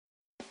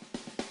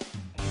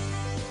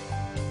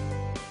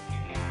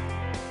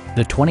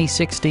The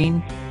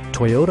 2016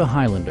 Toyota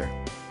Highlander.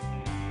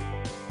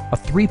 A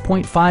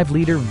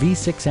 3.5-liter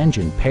V6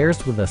 engine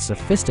pairs with a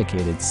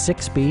sophisticated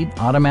 6-speed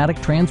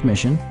automatic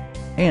transmission,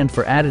 and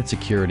for added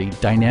security,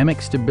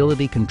 dynamic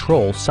stability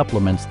control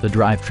supplements the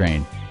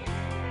drivetrain.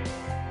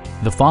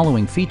 The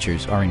following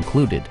features are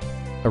included: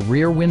 a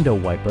rear window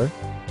wiper,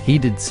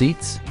 heated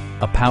seats,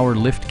 a power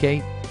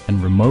liftgate,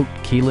 and remote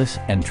keyless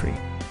entry.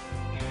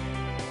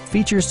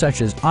 Features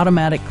such as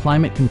automatic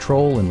climate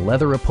control and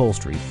leather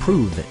upholstery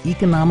prove that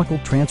economical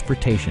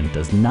transportation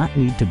does not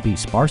need to be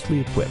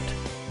sparsely equipped.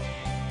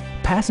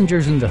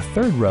 Passengers in the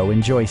third row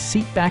enjoy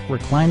seat-back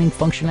reclining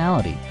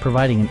functionality,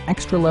 providing an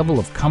extra level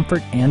of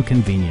comfort and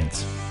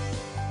convenience.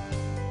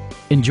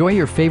 Enjoy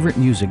your favorite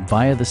music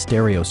via the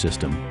stereo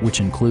system, which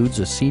includes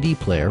a CD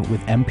player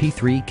with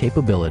MP3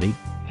 capability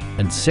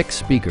and 6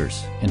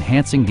 speakers,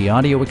 enhancing the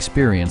audio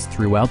experience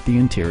throughout the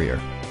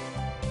interior.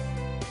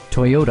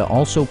 Toyota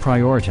also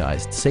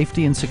prioritized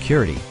safety and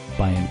security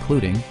by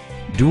including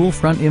dual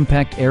front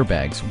impact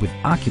airbags with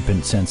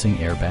occupant sensing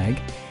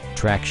airbag,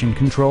 traction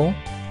control,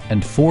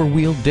 and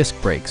 4-wheel disc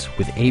brakes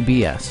with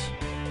ABS.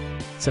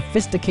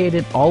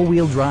 Sophisticated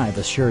all-wheel drive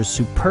assures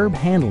superb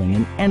handling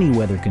in any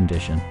weather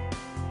condition.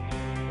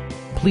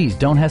 Please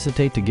don't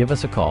hesitate to give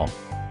us a call.